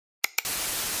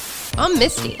I'm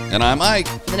Misty. And I'm Ike.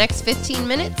 For the next 15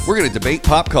 minutes, We're going to debate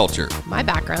pop culture. my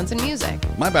background's in music.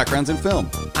 My background's in film.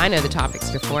 I know the topics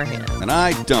beforehand. And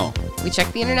I don't. We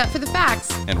check the internet for the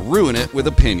facts, And ruin it with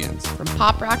opinions. from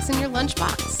pop rocks in your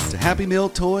lunchbox. To Happy Meal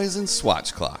toys and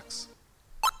Swatch clocks.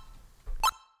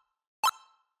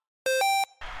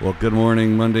 Well, good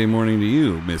morning, Monday morning to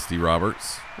you, Misty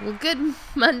Roberts. Well, good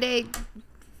freaking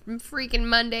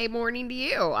Monday morning to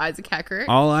you, Isaac Heckert.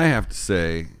 All I have to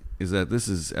say is that this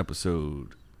is episode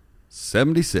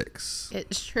 76.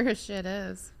 It sure shit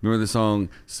is. Remember the song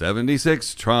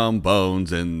 76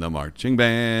 Trombones in the Marching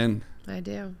Band? I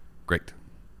do. Great.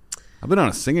 I've been on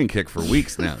a singing kick for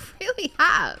weeks now. Really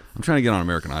have. I'm trying to get on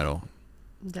American Idol.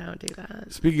 Don't do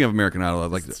that. Speaking of American Idol,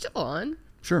 I'd like It's to... still on.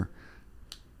 Sure.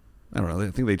 I don't know.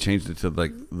 I think they changed it to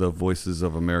like the voices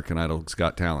of American Idol's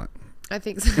Got Talent. I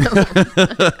think so.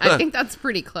 I think that's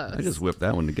pretty close. I just whipped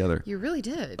that one together. You really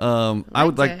did.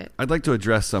 I'd like to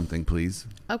address something, please.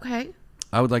 Okay.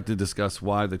 I would like to discuss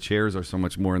why the chairs are so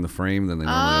much more in the frame than they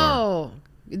normally are. Oh,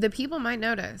 the people might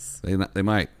notice. They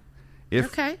might.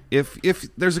 Okay. If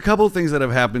there's a couple of things that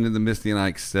have happened in the Misty and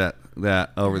Ike set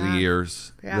that over the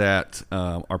years that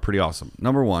are pretty awesome.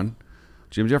 Number one,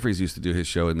 Jim Jeffries used to do his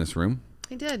show in this room.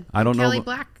 I did. I don't know. Kelly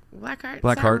Blackheart.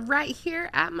 Blackheart. Sat right here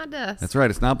at my desk. That's right.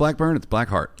 It's not Blackburn. It's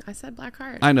Blackheart. I said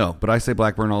Blackheart. I know, but I say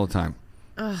Blackburn all the time.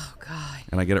 Oh, God.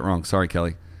 And I get it wrong. Sorry,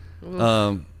 Kelly.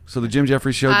 So the Jim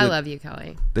Jeffries show. I love you,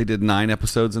 Kelly. They did 9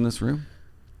 episodes in this room,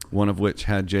 one of which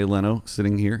had Jay Leno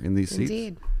sitting here in these seats.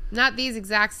 Indeed. Not these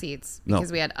exact seats,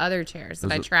 because we had other chairs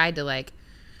that I tried to,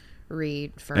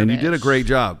 refurbish. And you did a great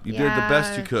job. You did the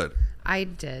best you could. I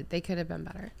did. They could have been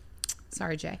better.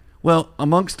 Sorry, Jay. Well,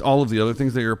 amongst all of the other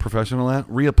things that you're a professional at,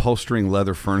 reupholstering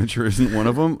leather furniture isn't one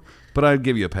of them, but I'd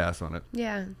give you a pass on it.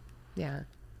 Yeah. Yeah.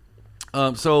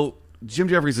 So Jim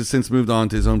Jeffries has since moved on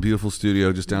to his own beautiful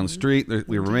studio just down the street.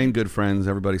 We remain good friends.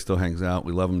 Everybody still hangs out.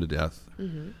 We love him to death.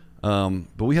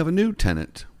 But we have a new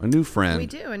tenant, a new friend. We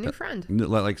do, a new friend. That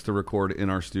likes to record in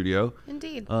our studio.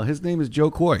 Indeed. His name is Joe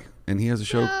Coy, and he has a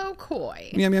show. Joe Coy.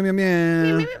 Meow meow meow Meow,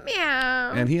 meow. meow, meow, meow.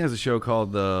 And he has a show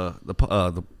called the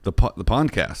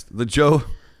Pondcast,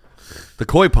 the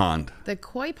Koi Pond The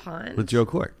Koi Pond. with Joe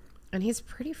Coy. And he's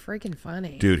pretty freaking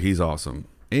funny. Dude, he's awesome.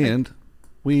 And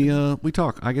we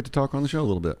talk. I get to talk on the show a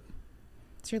little bit.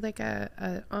 So you're like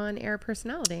a on-air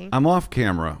personality. I'm off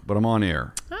camera, but I'm on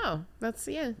air. Oh, that's,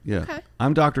 yeah. Yeah. Okay.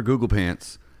 I'm Dr. Google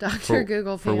Pants. Dr.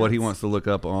 Google For what he wants to look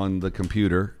up on the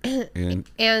computer.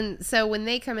 And so when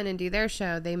they come in and do their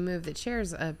show, they move the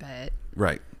chairs a bit.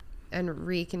 Right. And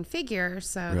reconfigure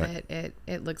so Right. that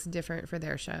it looks different for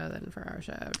their show than for our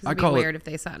show. 'Cause I it'd be call it- weird if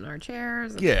they sat in our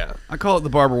chairs. Yeah. I call it the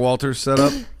Barbara Walters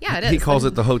setup. Yeah, it He is. calls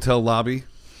it the hotel lobby.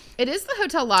 It is the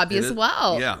hotel lobby It as is.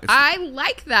 well. Yeah, it's- I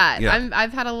like that. Yeah.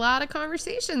 I've had a lot of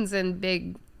conversations in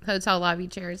big hotel lobby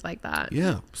chairs like that.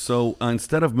 Yeah. So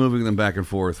instead of moving them back and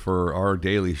forth for our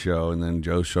daily show and then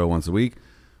Joe's show once a week,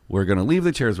 we're going to leave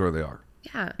the chairs where they are.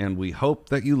 Yeah. And we hope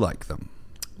that you like them.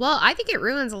 Well, I think it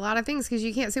ruins a lot of things because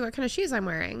you can't see what kind of shoes I'm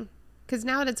wearing. Because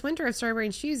now that it's winter, I've started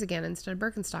wearing shoes again instead of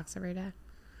Birkenstocks every day.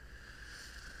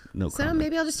 No So comment.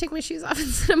 maybe I'll just take my shoes off and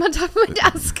sit them on top of my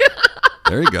desk.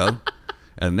 There you go.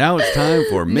 And now it's time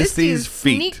for Misty's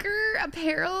feet. Sneaker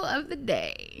apparel of the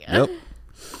day. Yep.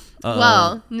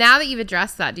 Well, now that you've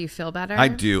addressed that, do you feel better? I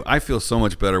do. I feel so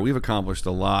much better. We've accomplished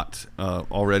a lot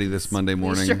already this Monday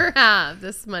morning. We sure have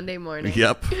this Monday morning.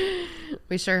 Yep.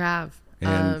 We sure have.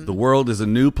 And the world is a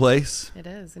new place It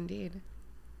is indeed.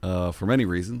 for many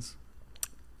reasons,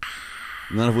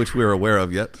 none of which we're aware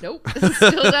of yet. Nope.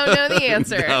 Still don't know the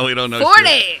answer. No, we don't know 4 shit.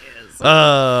 days.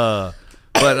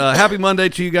 But happy Monday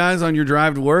to you guys on your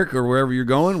drive to work or wherever you're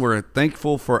going. We're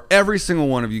thankful for every single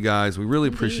one of you guys. We really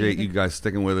appreciate you guys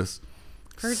sticking with us.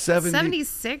 For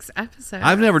 76 episodes.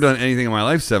 I've never done anything in my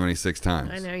life 76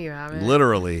 times. I know you haven't.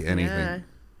 Literally anything.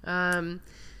 Yeah.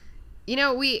 You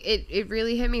know, it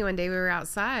really hit me one day. We were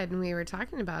outside and we were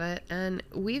talking about it, and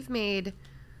we've made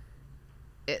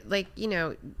it,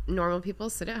 normal people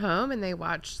sit at home and they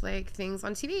watch things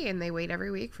on TV and they wait every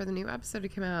week for the new episode to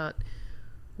come out.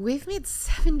 We've made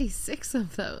 76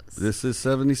 of those. This is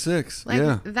 76.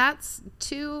 Yeah. That's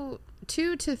two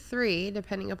to three,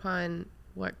 depending upon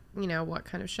what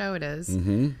kind of show it is.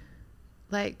 Mm-hmm.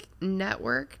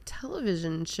 Network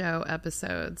television show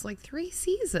episodes, 3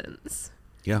 seasons.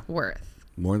 Yeah. Worth.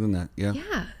 More than that. Yeah.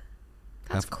 Yeah.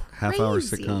 That's half hour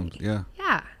crazy. sitcoms. Yeah.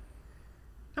 Yeah.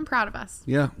 I'm proud of us.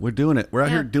 Yeah, we're doing it. We're out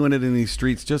here doing it in these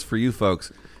streets just for you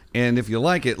folks. And if you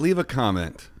like it, leave a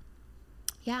comment.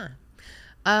 Yeah.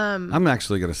 I'm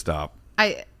actually going to stop.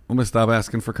 I'm going to stop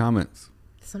asking for comments.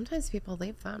 Sometimes people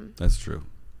leave them. That's true.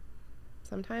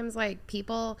 Sometimes, like,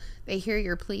 people, they hear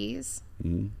your pleas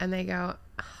and they go,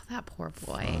 oh, that poor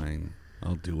boy. Fine.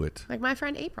 I'll do it. Like my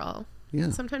friend April. Yeah.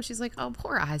 Sometimes she's like, oh,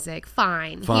 poor Isaac.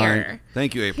 Fine. Fine. Here.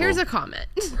 Thank you, April. Here's a comment.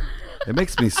 It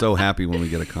makes me so happy when we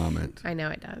get a comment. I know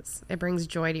it does. It brings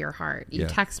joy to your heart. You Yeah.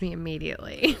 text me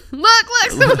immediately. Look,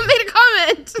 someone made a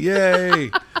comment.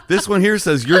 Yay. This one here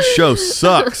says, your show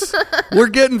sucks. We're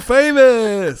getting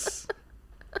famous.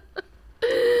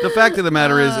 The fact of the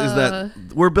matter is that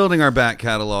we're building our back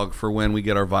catalog for when we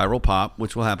get our viral pop,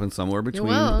 which will happen somewhere between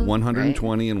will,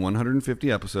 120 and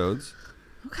 150 episodes.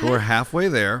 Okay. So we're halfway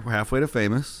there. We're halfway to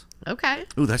famous. Okay.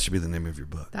 Ooh, that should be the name of your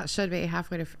book. That should be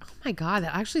halfway to. Oh my God,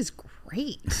 that actually is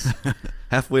great.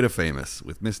 Halfway to Famous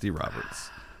with Misty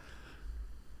Roberts.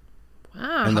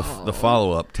 Wow. And the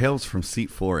follow-up, Tales from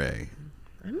Seat 4A.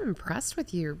 I'm impressed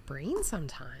with your brain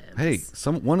sometimes. Hey,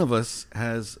 one of us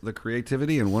has the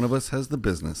creativity and one of us has the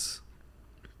business.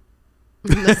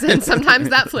 And sometimes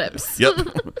that flips. Yep.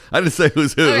 I didn't say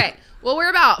who's who. Okay. Well, we're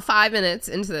about 5 minutes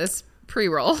into this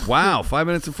pre-roll. Wow, 5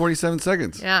 minutes and 47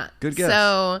 seconds. Yeah. Good guess.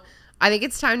 So I think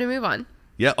it's time to move on.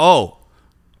 Yeah. Oh,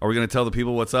 are we going to tell the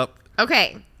people what's up?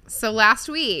 Okay. So last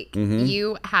week,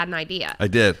 you had an idea. I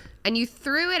did. And you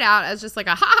threw it out as just like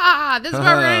a, ha ha ha, this is what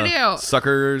we're going to do.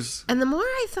 Suckers. And the more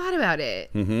I thought about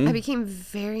it, I became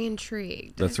very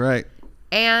intrigued. That's right.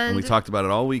 And we talked about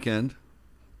it all weekend.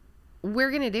 we're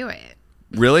going to do it.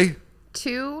 Really?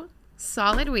 2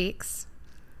 solid weeks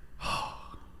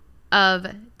of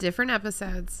different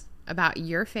episodes about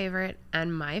your favorite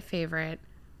and my favorite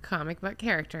comic book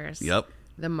characters. Yep.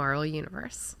 The Marvel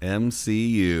Universe.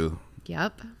 MCU.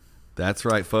 Yep. That's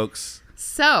right, folks.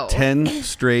 So 10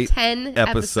 straight 10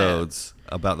 episodes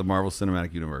about the Marvel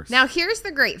Cinematic Universe. now here's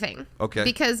the great thing. Okay.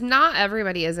 Because not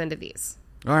everybody is into these.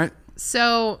 All right.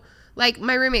 So, like,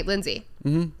 my roommate, Lindsay,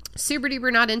 super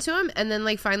duper not into him. And then,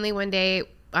 like, finally one day,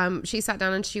 she sat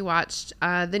down and she watched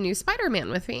the new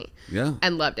Spider-Man with me. Yeah.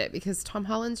 And loved it because Tom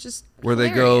Holland's just Where they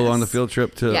go hilarious. on the field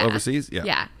trip to Yeah. overseas? Yeah.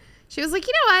 Yeah. She was like,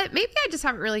 you know what? Maybe I just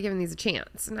haven't really given these a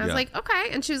chance. And I was Yeah. like, okay.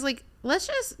 And she was like,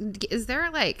 is there,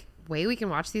 like, way we can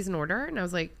watch these in order? And I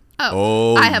was like,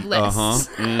 Oh, I have lists.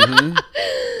 Uh-huh.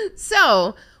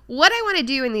 So what I want to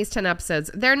do in these 10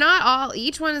 episodes, they're not all,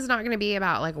 each one is not going to be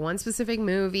about like one specific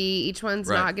movie. Each one's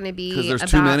Right. not going to be Because there's about,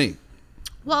 too many.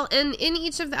 Well, in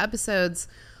each of the episodes,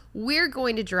 we're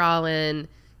going to draw in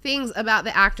things about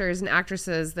the actors and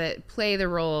actresses that play the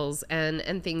roles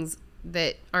and things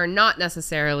that are not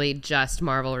necessarily just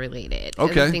Marvel related.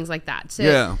 Okay. And things like that.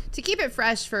 To keep it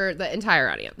fresh for the entire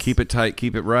audience. Keep it tight.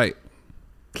 Keep it right.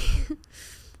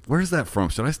 Where's that from?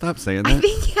 Should I stop saying that? I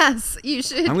think, yes, you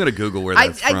should. I'm going to Google where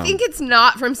that's from. I think it's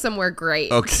not from somewhere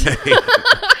great. Okay.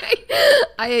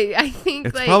 I think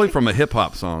It's like, probably from a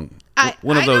hip-hop song.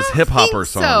 One of I those don't hip-hopper think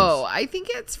songs. So I think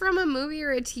it's from a movie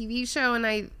or a TV show, and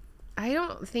I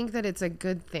don't think that it's a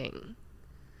good thing.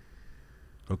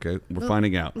 Okay, we're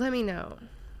finding out. Let me know.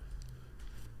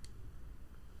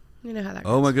 You know how that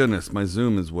goes. Oh my goodness, my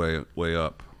Zoom is way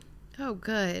up. Oh,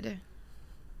 good.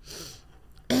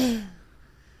 Keep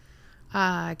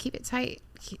it tight.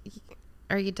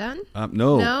 Are you done?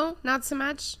 No. No, not so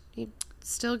much. You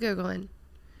still Googling.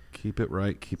 Keep it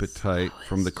right, keep it tight.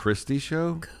 From the Christie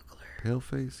Show? Googler.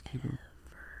 Paleface, keep it.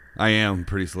 I am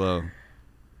pretty slow.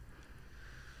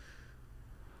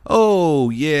 Oh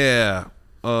yeah.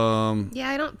 Yeah,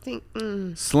 I don't think.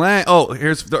 Slang. Oh,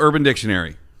 here's the Urban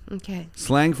Dictionary. Okay.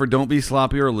 Slang for don't be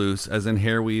sloppy or loose, as in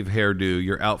hair weave, hairdo.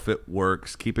 Your outfit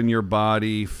works, keeping your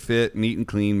body fit, neat and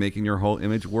clean, making your whole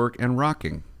image work, and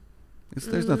rocking.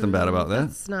 There's nothing bad about that.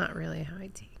 That's not really how I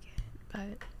take it,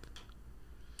 but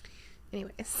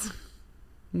anyways.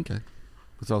 Okay.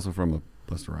 It's also from a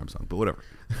Busta Rhymes song, but whatever.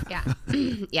 Yeah.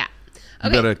 Yeah. You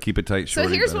gotta keep it tight, So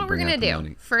shorty. here's Gotta what we're bring going out to the do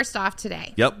money. first off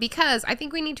today. Yep. Because I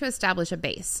think we need to establish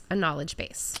a knowledge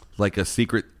base. Like a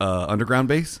secret underground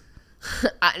base?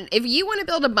 If you want to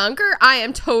build a bunker, I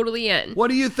am totally in. What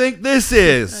do you think this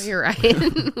is? You're right.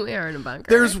 We are in a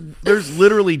bunker. There's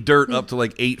literally dirt up to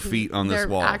like 8 feet on this there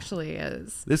wall. actually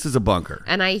is. This is a bunker.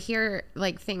 And I hear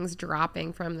like things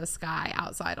dropping from the sky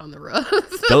outside on the roof.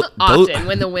 Often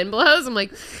when the wind blows, I'm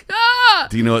like, ah!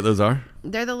 Do you know what those are?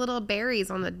 They're the little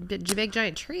berries on the big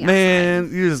giant tree. Man,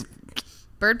 outside. you just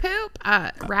Bird poop?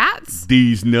 Rats?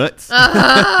 these nuts.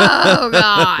 Oh,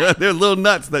 God. They're little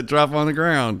nuts that drop on the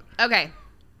ground. Okay.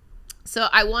 So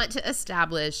I want to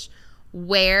establish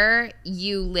where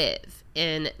you live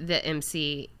in the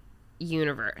MC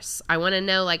universe. I want to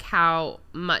know like how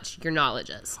much your knowledge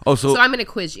is. Oh, so I'm going to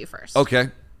quiz you first. Okay.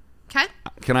 Okay?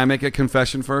 Can I make a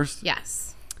confession first?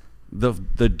 Yes. The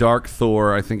Dark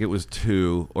Thor, I think it was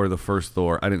 2 or the first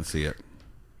Thor. I didn't see it.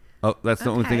 Oh, that's the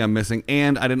only thing Okay. I'm missing.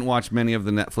 And I didn't watch many of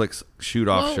the Netflix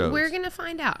shoot-off Well, shows. we're going to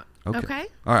find out. Okay?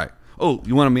 All right. Oh,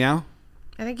 you want a meow?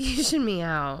 I think you should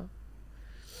meow.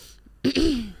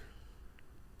 I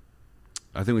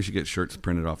think we should get shirts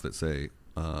printed off that say,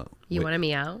 You want to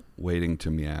meow? waiting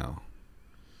to meow.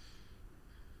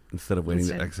 Instead of waiting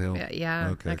to exhale? Yeah.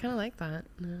 Okay. I kind of like that.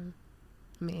 No.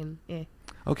 I mean, eh.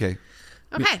 Okay.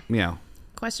 Okay. Meow.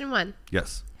 Question 1.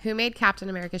 Yes. Who made Captain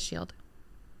America's shield?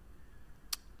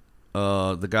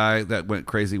 The guy that went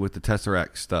crazy with the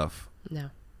Tesseract stuff. No.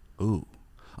 Ooh.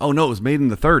 Oh, no, it was made in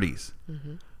the 30s.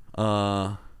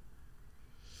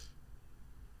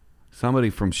 Somebody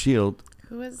from S.H.I.E.L.D.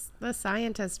 Who was the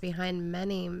scientist behind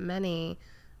many, many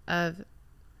of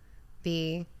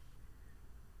the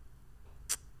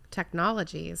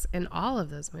technologies in all of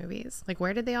those movies? Like,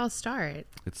 where did they all start?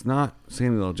 It's not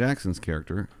Samuel L. Jackson's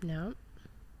character. No.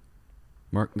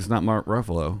 It's not Mark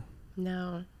Ruffalo.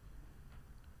 No.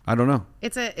 I don't know.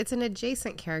 It's an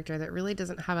adjacent character that really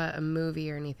doesn't have a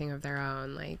movie or anything of their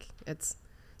own. Like, it's...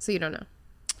 So you don't know.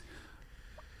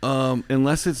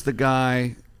 Unless it's the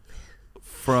guy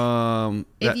from...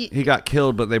 he got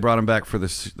killed, but they brought him back for the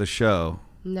show.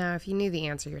 No, if you knew the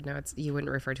answer, you'd know you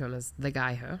wouldn't refer to him as the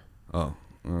guy who. Oh,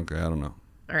 okay. I don't know.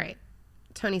 All right.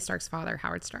 Tony Stark's father,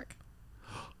 Howard Stark.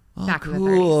 Oh, Back in the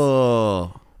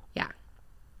cool. 30s. Yeah.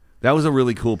 That was a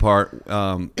really cool part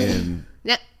in...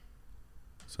 Yeah.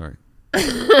 Sorry.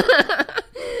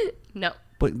 No.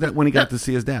 But that when he got to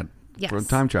see his dad Yes. for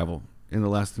time travel in the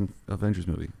last Avengers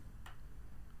movie.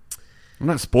 I'm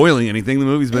not spoiling anything. The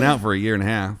movie's been out for a year and a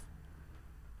half.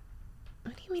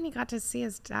 What do you mean he got to see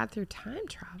his dad through time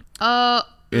travel? Oh,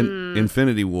 In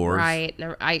Infinity Wars. right.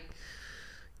 Never,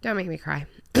 don't make me cry.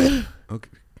 Okay. Okay.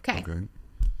 Okay.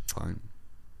 Fine.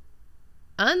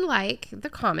 Unlike the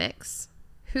comics,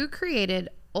 who created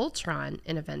Ultron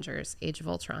in Avengers: Age of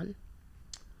Ultron?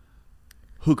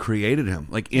 Who created him?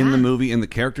 Like in the movie, in the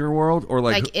character world, or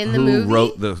like in the who movie?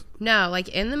 wrote the? No, like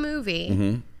in the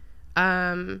movie.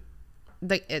 Mm-hmm.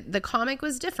 The comic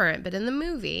was different, but in the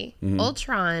movie,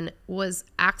 Ultron was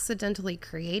accidentally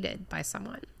created by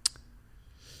someone.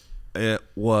 It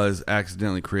was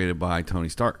accidentally created by Tony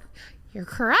Stark. You're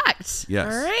correct.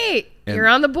 Yes. All right. And- You're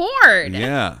on the board.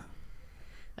 Yeah.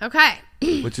 Okay.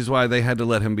 Which is why they had to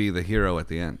let him be the hero at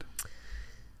the end.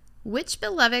 Which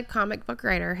beloved comic book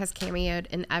writer has cameoed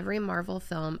in every Marvel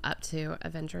film up to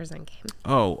Avengers Endgame?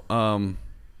 Oh, I'm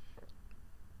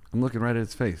looking right at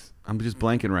his face. I'm just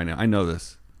blanking right now. I know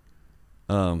this.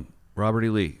 Robert E.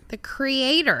 Lee. The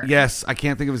creator. Yes, I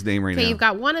can't think of his name right now. Okay, you've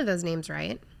got one of those names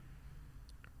right.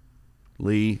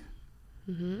 Lee.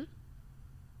 Mm-hmm.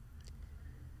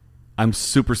 I'm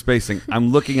super spacing.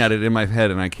 I'm looking at it in my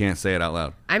head and I can't say it out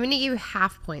loud. I'm going to give you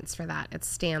half points for that. It's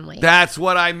Stanley. That's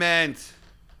what I meant.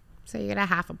 So you get a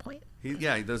half a point. He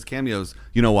does cameos.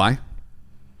 You know why?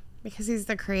 Because he's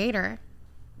the creator.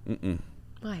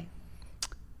 Why?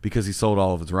 Because he sold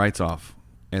all of his rights off.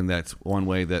 And that's one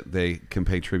way that they can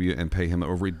pay tribute and pay him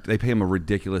they pay him a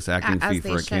ridiculous acting As fee they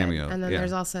for a should. cameo. And then Yeah.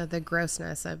 there's also the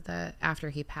grossness of the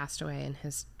after he passed away and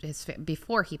his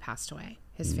before he passed away,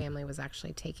 his family was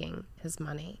actually taking his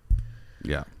money.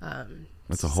 Yeah. It's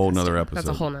That's a whole nother disgusting. episode. That's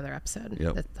a whole nother episode.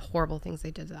 Yep. The horrible things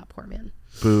they did to that poor man.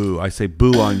 Boo. I say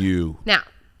boo on you. Now,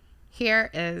 here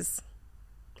is,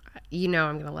 I'm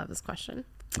going to love this question.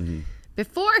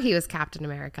 Before he was Captain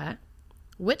America,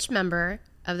 which member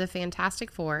of the Fantastic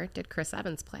Four did Chris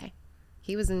Evans play?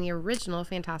 He was in the original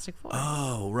Fantastic Four.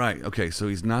 Oh, right. Okay, so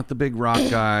he's not the big rock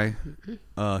guy.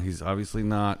 He's obviously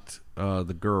not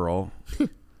the girl.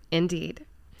 Indeed.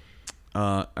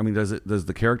 I mean, does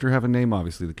the character have a name?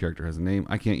 Obviously, the character has a name.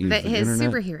 I can't use the His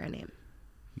internet. superhero name.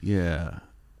 Yeah,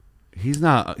 he's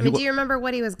not. I mean, do you remember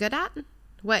what he was good at?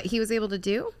 What he was able to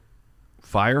do?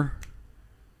 Fire.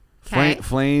 Okay.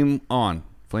 Flame on.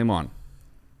 Flame on.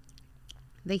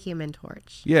 The Human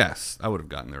Torch. Yes, I would have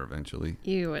gotten there eventually.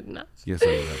 You would not. Yes, I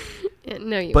would have.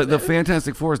 No, you But the wouldn't.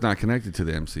 Fantastic Four is not connected to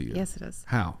the MCU. Yes, it is.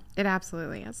 How? It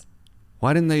absolutely is.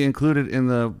 Why didn't they include it in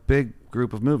the big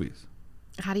group of movies?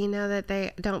 How do you know that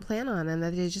they don't plan on and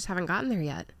that they just haven't gotten there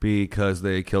yet? Because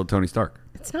they killed Tony Stark.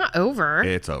 It's not over.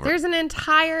 It's over. There's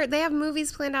they have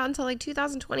movies planned out until like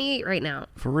 2028 right now.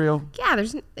 For real? Yeah,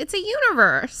 it's a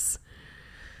universe.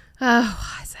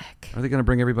 Oh, Isaac. Are they going to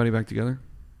bring everybody back together?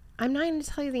 I'm not going to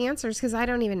tell you the answers because I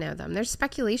don't even know them. There's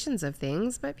speculations of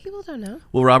things, but people don't know.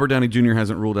 Well, Robert Downey Jr.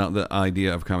 hasn't ruled out the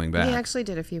idea of coming back. He actually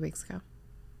did a few weeks ago.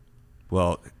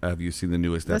 Well, have you seen the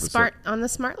newest episode? On the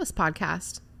Smartless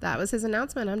podcast. That was his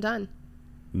announcement. I'm done.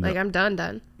 No. Like, I'm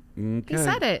done. Okay. He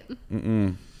said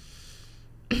it.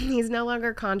 He's no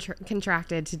longer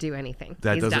contracted to do anything.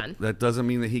 He's done. That doesn't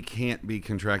mean that he can't be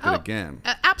contracted again.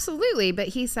 absolutely. But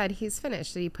he said he's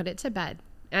finished. So he put it to bed.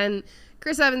 And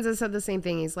Chris Evans has said the same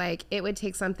thing. He's like, it would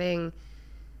take something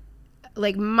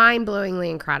like mind-blowingly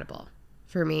incredible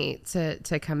for me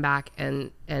to come back.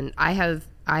 And I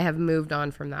have moved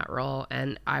on from that role,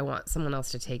 and I want someone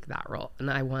else to take that role. And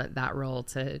I want that role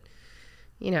to,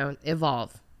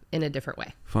 evolve in a different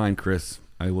way. Fine, Chris.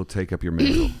 I will take up your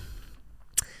mantle.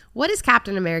 What is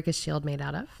Captain America's shield made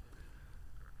out of?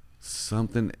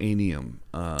 Something anium.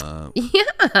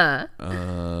 Yeah.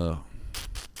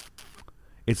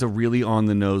 It's a really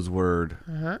on-the-nose word.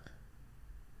 Uh-huh.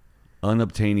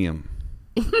 Unobtainium.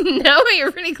 No,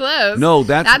 you're pretty close. No,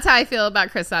 that's how I feel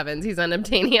about Chris Evans. He's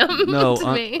unobtainium. No,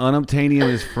 to me. unobtainium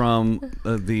is from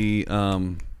the.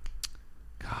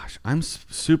 Gosh, I'm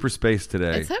super spaced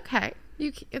today. It's okay.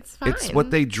 It's fine. It's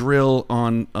what they drill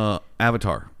on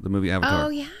Avatar, the movie Avatar. Oh,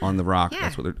 yeah. On the rock. Yeah,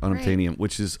 That's what they're unobtainium,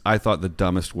 which is, I thought, the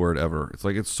dumbest word ever. It's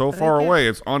like, it's so I far think away.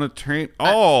 It's unobtain.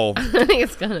 Oh, I think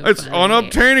it's kind of it's funny.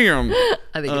 unobtainium.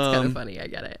 I think it's kind of funny. I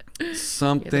get it.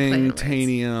 Something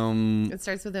tanium. It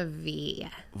starts with a V.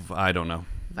 I don't know.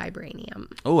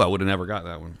 Vibranium. Oh, I would have never got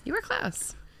that one. You were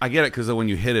close. I get it because when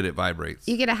you hit it, it vibrates.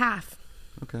 You get a half.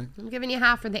 Okay. I'm giving you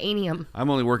half for the anium.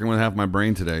 I'm only working with half my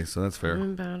brain today, so that's fair.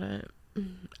 About it.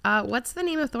 What's the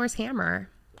name of Thor's hammer?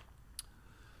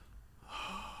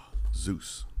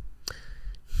 Zeus.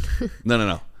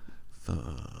 No.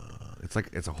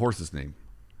 It's a horse's name.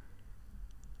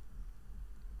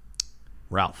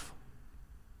 Ralph.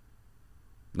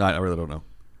 No, I really don't know.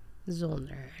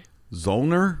 Zolner.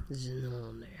 Zolner?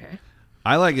 Zolner.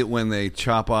 I like it when they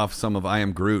chop off some of I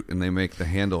Am Groot and they make the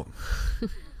handle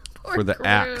for the Groot.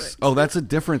 axe. Oh, that's a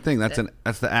different thing. That's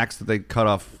the axe that they cut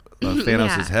off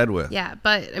Thanos' head with. Yeah,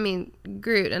 but I mean,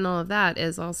 Groot and all of that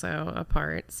is also a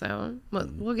part. So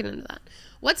we'll get into that.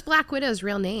 What's Black Widow's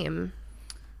real name?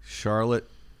 Charlotte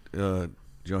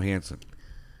Johansson.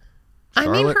 I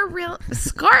mean, her real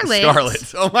Scarlet.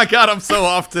 Scarlet. Oh my God, I'm so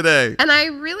off today. And I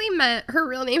really meant her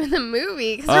real name in the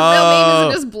movie because her real name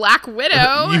isn't just Black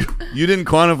Widow. You didn't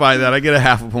quantify that. I get a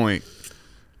half a point.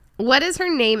 What is her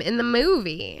name in the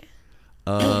movie?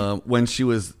 When she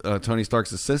was Tony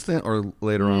Stark's assistant, or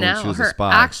later on when she was a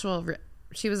spy?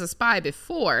 She was a spy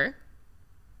before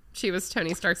she was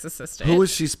Tony Stark's assistant. Who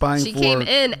was she spying for? She came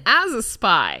in as a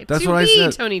spy. That's to what I be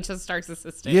said. Tony Stark's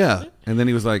assistant. Yeah, and then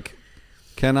he was like,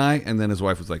 "Can I?" And then his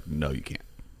wife was like, "No, you can't."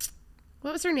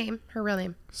 What was her name? Her real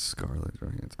name? Scarlett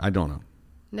Johansson. I don't know.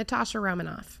 Natasha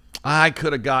Romanoff. I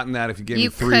could have gotten that if you gave me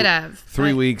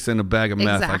three weeks and a bag of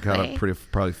meth. Exactly. I could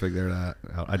have probably figured that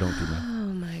out. I don't do meth.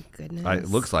 Oh my goodness. It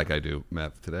looks like I do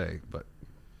meth today, but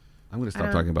I'm going to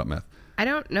stop talking about meth. I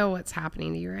don't know what's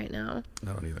happening to you right now.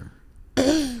 I don't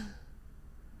either.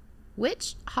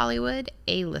 Which Hollywood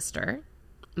A-lister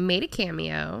made a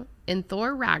cameo in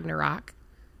Thor Ragnarok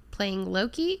playing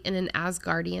Loki in an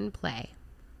Asgardian play?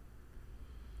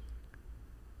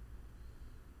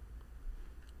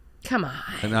 Come on.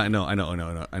 I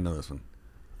know this one.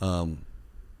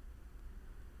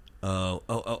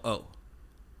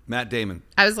 Matt Damon.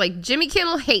 I was like, Jimmy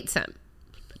Kimmel hates him.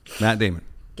 Matt Damon.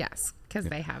 Yes, because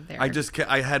they have their...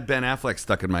 I had Ben Affleck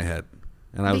stuck in my head.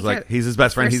 And I was like, he's his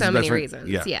best friend. For He's so his best many friend.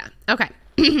 reasons. Yeah. Okay.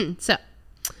 So.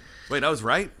 Wait, I was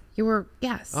right? You were,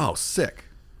 yes. Oh, sick.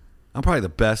 I'm probably the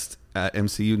best at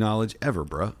MCU knowledge ever,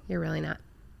 bro. You're really not.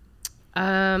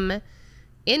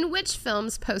 In which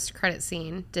film's post-credit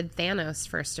scene did Thanos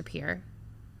first appear?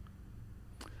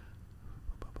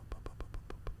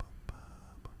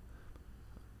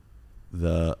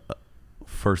 The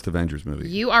first Avengers movie.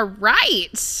 You are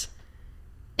right.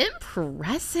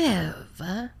 Impressive.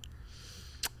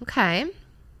 Okay.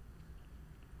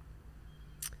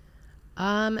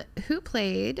 Who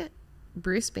played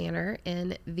Bruce Banner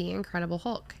in The Incredible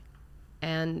Hulk?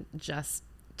 And just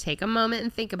take a moment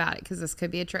and think about it, because this could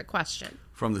be a trick question.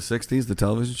 From the 60s, the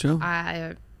television show?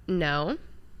 No.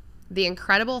 The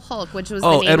Incredible Hulk, which was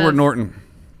the name Edward Norton.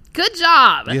 Good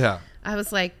job. Yeah. I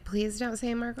was like, please don't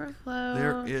say Mark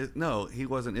Ruffalo. No, he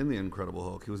wasn't in The Incredible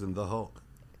Hulk. He was in The Hulk.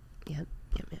 Yep.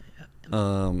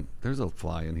 There's a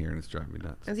fly in here and it's driving me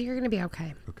nuts. I think you're going to be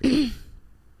okay. Okay.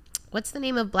 What's the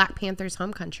name of Black Panther's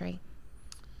home country?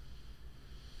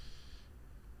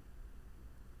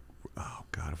 Oh,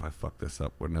 God, if I fuck this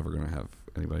up, we're never going to have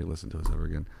anybody listen to us ever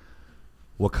again.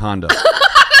 Wakanda.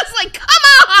 I was like, come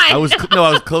on! I was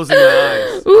closing my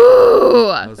eyes. Ooh.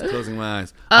 I was closing my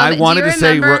eyes. I wanted to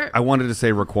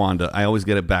say Raquanda. I always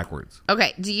get it backwards.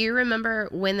 Okay, do you remember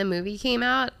when the movie came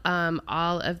out?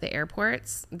 All of the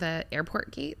airports, the airport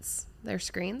gates, their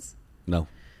screens? No.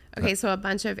 Okay, so a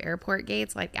bunch of airport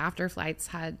gates, like after flights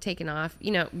had taken off,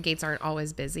 gates aren't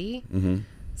always busy. Mm-hmm.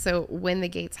 So when the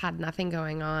gates had nothing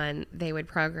going on, they would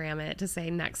program it to say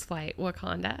next flight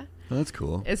Wakanda. Oh, that's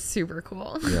cool. It's super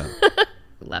cool. Yeah.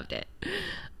 Loved it.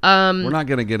 We're not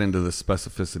going to get into the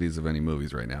specificities of any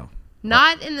movies right now.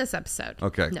 Not in this episode.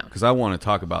 Okay. No. Because I want to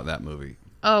talk about that movie.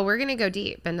 Oh, we're going to go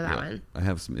deep into that Yeah. one. I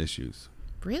have some issues.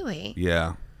 Really?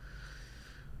 Yeah.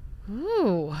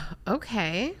 Ooh,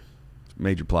 okay.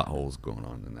 Major plot holes going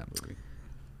on in that movie.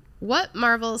 What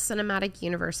Marvel Cinematic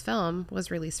Universe film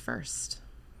was released first?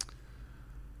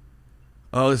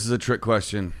 Oh, this is a trick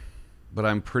question, but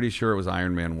I'm pretty sure it was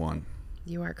Iron Man 1.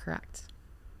 You are correct.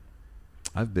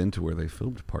 I've been to where they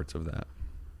filmed parts of that.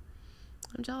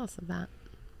 I'm jealous of that.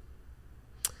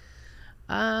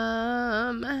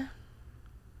 How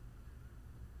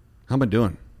am I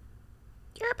doing?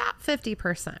 You're about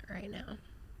 50% right now.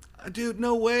 Dude,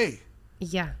 no way.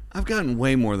 Yeah. I've gotten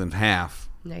way more than half.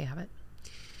 No, you haven't.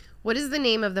 What is the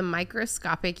name of the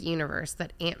microscopic universe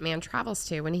that Ant-Man travels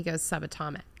to when he goes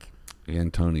subatomic?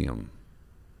 Antonium.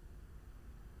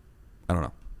 I don't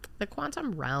know. The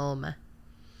quantum realm.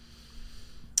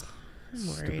 I'm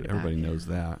worried Stupid. about Everybody you. knows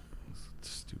that. It's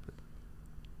stupid.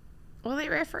 Well, they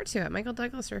refer to it. Michael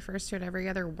Douglas refers to it every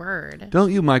other word.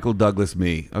 Don't you Michael Douglas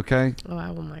me, okay? Oh,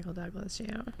 I will Michael Douglas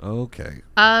you. Okay.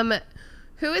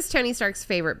 Who is Tony Stark's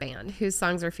favorite band whose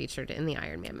songs are featured in the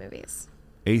Iron Man movies?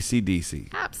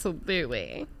 AC/DC.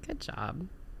 Absolutely. Good job.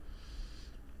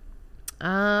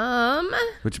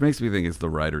 Which makes me think it's the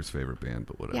writer's favorite band,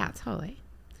 but whatever. Yeah, totally.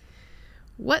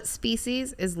 What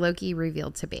species is Loki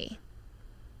revealed to be?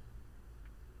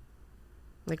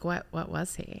 Like, what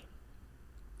was he?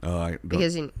 Oh, I don't,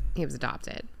 Because he was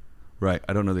adopted. right.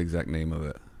 I don't know the exact name of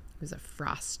it. He was a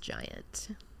frost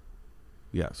giant.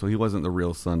 Yeah, so he wasn't the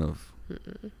real son of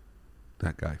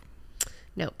that guy.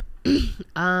 Nope.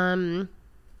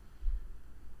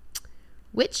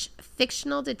 Which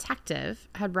fictional detective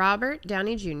had Robert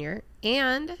Downey Jr.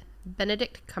 and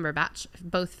Benedict Cumberbatch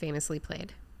both famously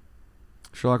played?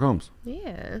 Sherlock Holmes.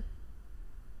 Yeah.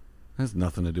 Has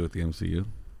nothing to do with the MCU.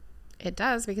 It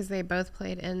does, because they both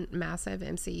played in massive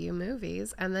MCU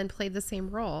movies and then played the same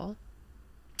role.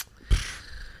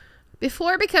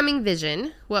 Before becoming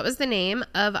Vision, what was the name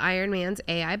of Iron Man's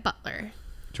AI butler?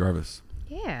 Jarvis.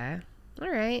 Yeah. All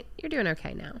right. You're doing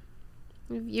okay now.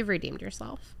 You've redeemed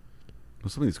yourself. Well,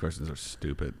 some of these questions are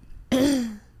stupid. You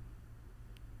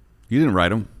didn't write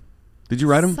them. Did you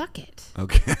write them? Suck it.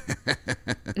 Okay.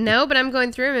 No, but I'm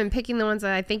going through them and picking the ones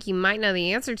that I think you might know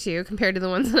the answer to compared to the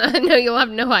ones that I know you'll have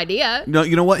no idea. No,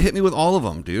 you know what? Hit me with all of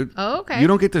them, dude. Oh, okay. You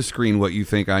don't get to screen what you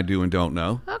think I do and don't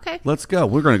know. Okay. Let's go.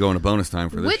 We're going to go into bonus time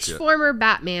for this Which shit. former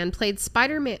Batman played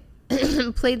Spider-Man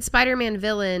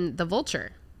villain the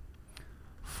Vulture?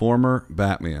 Former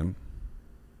Batman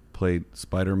played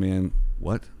Spider-Man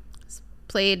what?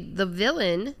 Played the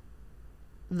villain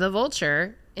the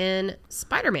Vulture in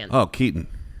Spider-Man. Oh, Keaton.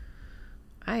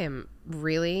 I am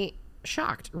really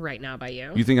shocked right now by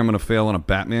you. You think I'm going to fail on a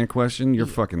Batman question? You're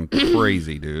fucking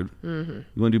crazy, dude. Mm-hmm.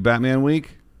 You want to do Batman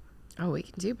week? Oh, we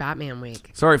can do Batman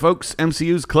week. Sorry, folks.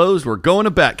 MCU's closed. We're going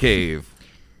to Batcave.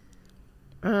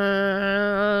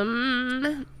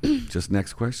 Just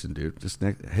next question, dude. Just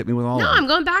hit me with all No, of them. I'm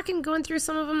going back and going through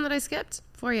some of them that I skipped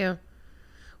for you.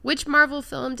 Which Marvel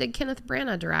film did Kenneth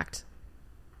Branagh direct?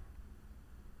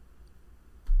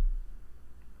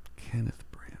 Kenneth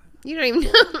Branagh. You don't even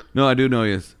know. No, I do know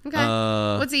he is. Okay.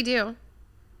 What's he do?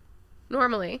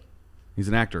 Normally. He's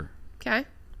an actor. Okay.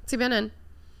 What's he been in?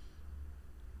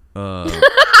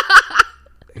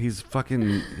 He's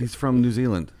from New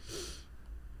Zealand.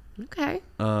 Okay.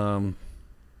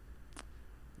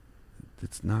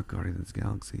 It's not Guardians of the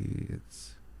Galaxy.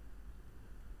 It's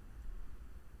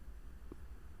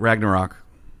Ragnarok.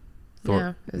 Thor.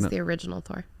 Yeah, it was No, the original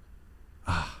Thor.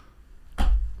 one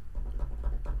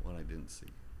I didn't see.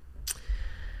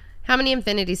 How many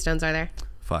Infinity Stones are there?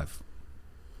 5.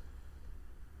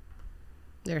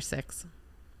 There are 6.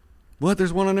 What?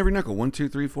 There's one on every knuckle. 1, 2,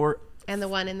 3, 4. And the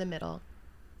one in the middle.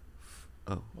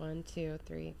 Oh. 1, 2,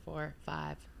 3, 4,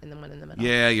 5. And the one in the middle.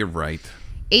 Yeah, you're right.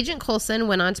 Agent Coulson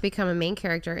went on to become a main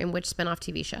character in which spin-off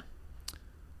TV show?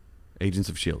 Agents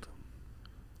of S.H.I.E.L.D.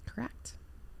 Correct.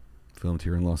 Filmed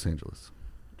here in Los Angeles.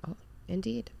 Oh,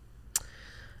 indeed.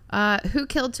 Who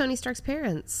killed Tony Stark's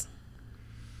parents?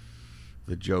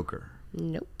 The Joker.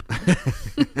 Nope.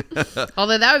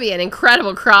 Although that would be an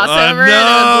incredible crossover, and it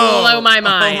would blow my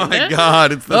mind. Oh my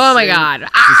god! It's the Oh my same- God!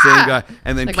 It's the same guy.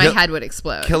 And then Like my head would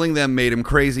explode. killing them made him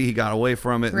crazy. He got away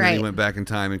from it, and then he Right. went back in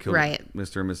time and killed Right.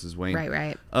 Mr. and Mrs. Wayne.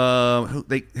 Right.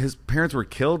 His parents were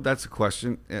killed. That's a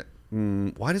question.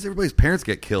 Why does everybody's parents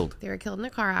get killed? They were killed in a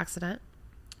car accident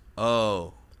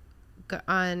Oh,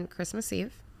 on Christmas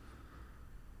Eve.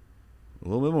 A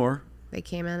little bit more. They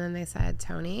came in and they said,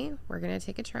 Tony, we're going to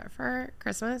take a trip for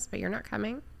Christmas, but you're not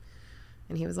coming.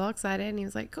 And he was all excited. And he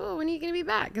was like, cool, when are you going to be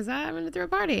back? Because I'm going to throw a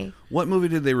party. What movie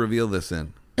did they reveal this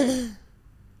in?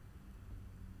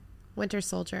 Winter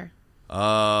Soldier.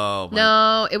 Oh.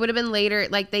 No, it would have been later.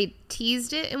 Like, they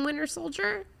teased it in Winter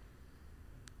Soldier.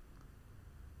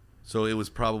 So it was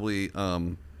probably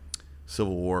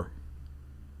Civil War.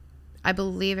 I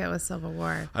believe it was Civil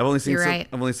War. I've only seen You're right.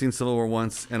 I've only seen Civil War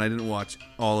once, and I didn't watch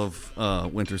all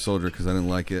of Winter Soldier because I didn't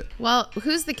like it. Well,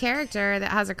 who's the character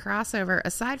that has a crossover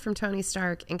aside from Tony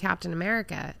Stark and Captain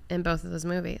America in both of those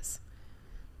movies?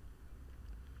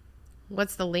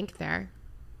 What's the link there?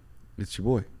 It's your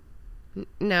boy.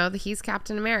 No, he's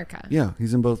Captain America. Yeah,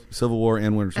 he's in both Civil War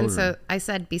and Winter Soldier. And so I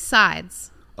said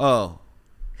besides. Oh.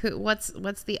 What's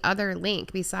the other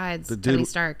link besides The dude- Tony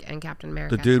Stark and Captain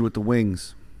America? The dude with the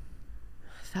wings.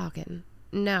 Falcon.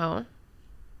 No.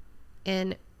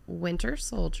 In Winter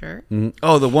Soldier, Mhm.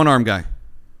 Oh, the one-armed guy.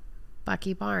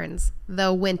 Bucky Barnes,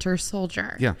 the Winter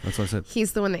Soldier. Yeah, that's what I said.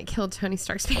 He's the one that killed Tony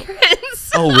Stark's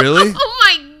parents. Oh, really? Oh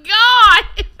my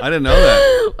god! I didn't know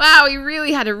that. Wow, we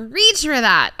really had to reach for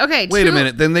that. Okay, Wait a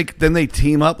minute. Then they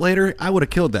team up later? I would have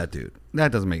killed that dude.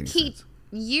 That doesn't make any sense.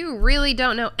 You really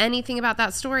don't know anything about that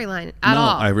storyline at No,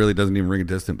 all. it really doesn't even ring a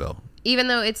distant bell. Even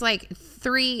though it's like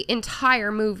 3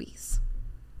 entire movies.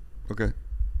 Okay.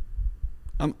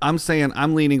 I'm saying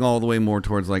I'm leaning all the way more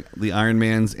towards like the Iron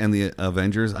Mans and the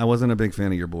Avengers. I wasn't a big fan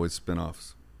of your boys'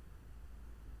 spinoffs.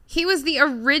 He was the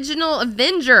original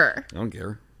Avenger. I don't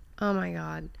care. Oh my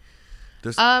god.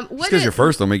 Just What because you're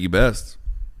first don't make you best.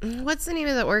 What's the name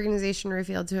of the organization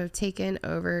revealed to have taken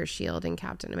over S.H.I.E.L.D. and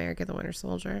Captain America the Winter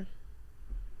Soldier?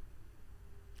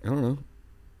 I don't know.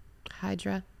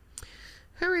 Hydra.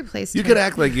 Who replaced You her? could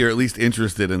act like you're at least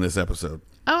interested in this episode.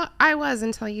 Oh, I was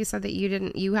until you said that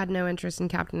you had no interest in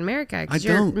Captain America because I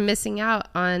you're don't. missing out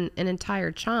on an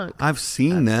entire chunk. I've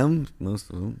seen them, most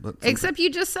of them, but Except you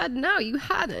just said no, you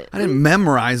hadn't. I didn't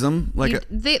memorize them. Like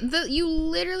You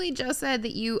literally just said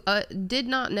that you did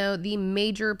not know the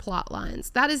major plot lines.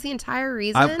 That is the entire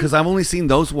reason. because I've only seen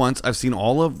those once. I've seen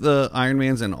all of the Iron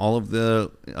Mans and all of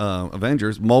the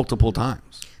Avengers multiple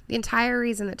times. The entire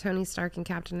reason that Tony Stark and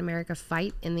Captain America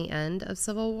fight in the end of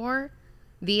Civil War,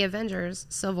 the Avengers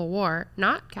Civil War,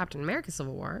 not Captain America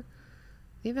Civil War,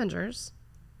 the Avengers,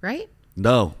 right?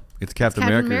 No, it's Captain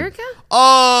America.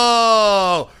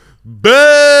 Oh,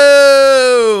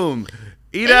 boom!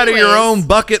 Eat out of your Anyways. own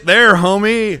bucket there,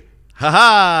 homie. Ha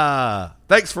ha!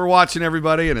 Thanks for watching,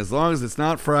 everybody. And as long as it's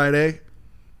not Friday,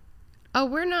 Oh,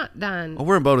 we're not done.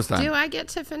 we're in bonus time. Do I get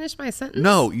to finish my sentence?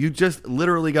 No, you just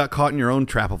literally got caught in your own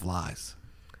trap of lies.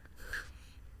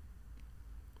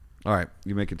 All right,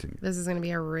 you may continue. This is going to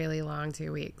be a really long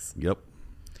 2 weeks. Yep.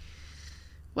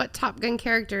 What Top Gun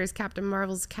character is Captain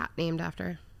Marvel's cat named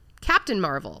after? Captain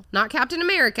Marvel, not Captain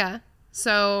America.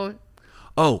 So,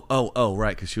 Oh,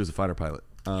 right, because she was a fighter pilot.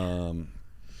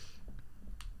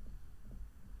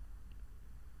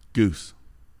 Goose.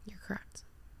 you're correct.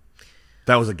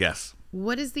 That was a guess.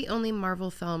 What is the only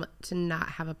Marvel film to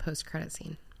not have a post-credit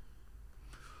scene?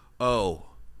 Oh.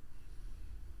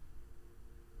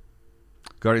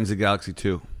 Guardians of the Galaxy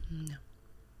 2. No.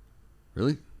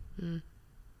 Really?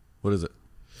 What is it?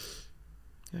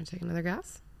 You want to take another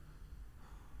guess?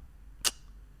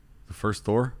 The first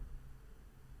Thor?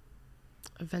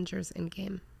 Avengers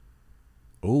Endgame.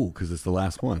 Oh, because it's the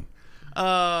last one.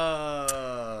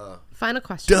 Final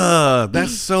question. Duh.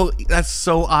 That's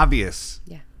so obvious.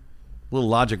 Yeah, A little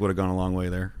logic would have gone a long way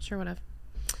there. sure would have.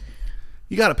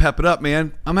 You got to pep it up,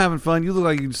 man. I'm having fun. You look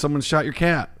like someone shot your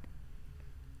cat.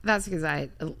 That's because I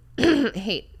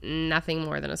hate nothing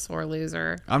more than a sore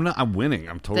loser I'm winning.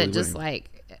 I'm totally that just winning.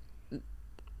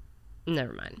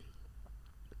 never mind.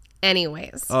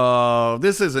 Anyways. Oh,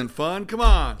 this isn't fun. Come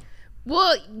on.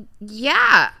 Well,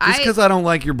 yeah. Just because I don't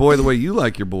like your boy the way you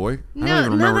like your boy. I No, don't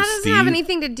even remember that doesn't Steve. have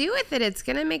anything to do with it. It's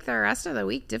going to make the rest of the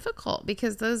week difficult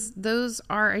because those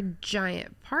are a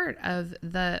giant part of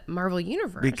the Marvel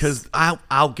universe. Because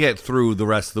I'll get through the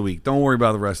rest of the week. Don't worry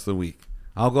about the rest of the week.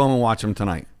 I'll go home and watch them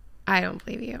tonight. I don't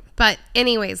believe you. But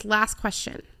anyways, last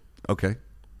question. Okay.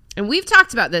 And we've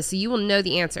talked about this, so you will know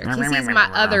the answer because he's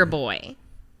my other boy.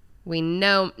 We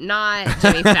know not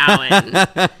Jimmy Fallon.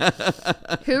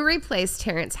 Who replaced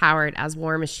Terrence Howard as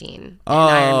War Machine in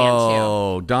Iron Man 2?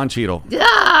 Oh, Don Cheadle.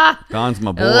 Ah! Don's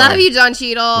my boy. I love you, Don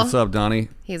Cheadle. What's up, Donnie?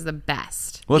 He's the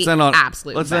best. Let's The end on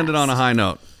absolute Let's end it on a best. high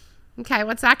note. Okay,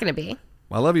 what's that going to be?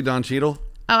 I love you, Don Cheadle.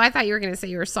 Oh, I thought you were going to say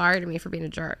you were sorry to me for being a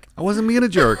jerk. I wasn't being a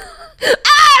jerk.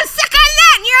 Ah, suck on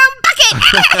that in your own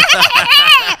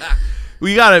bucket.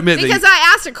 We gotta admit because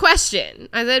that I asked a question.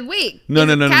 I said, "Wait,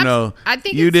 no. I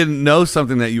think you didn't know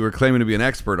something that you were claiming to be an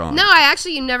expert on. No,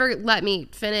 you never let me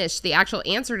finish the actual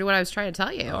answer to what I was trying to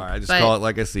tell you. All right, I just call it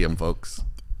like I see them, folks.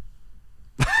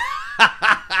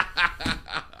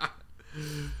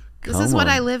 This is what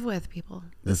I live with, people.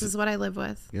 This is what I live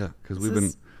with. Yeah, because we've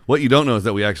been. What you don't know is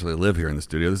that we actually live here in the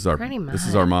studio. This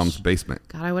is our mom's basement.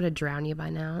 God, I would have drowned you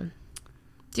by now.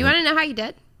 Do you want to know how you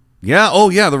did? Yeah. Oh,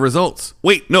 yeah. The results.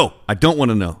 Wait, no, I don't want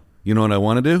to know. You know what I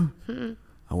want to do?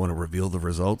 I want to reveal the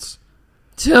results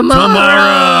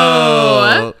tomorrow.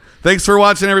 Thanks for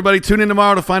watching, everybody. Tune in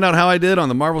tomorrow to find out how I did on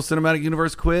the Marvel Cinematic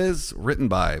Universe quiz written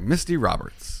by Misty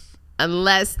Roberts.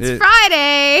 Unless it's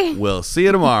Friday. We'll see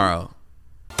you tomorrow.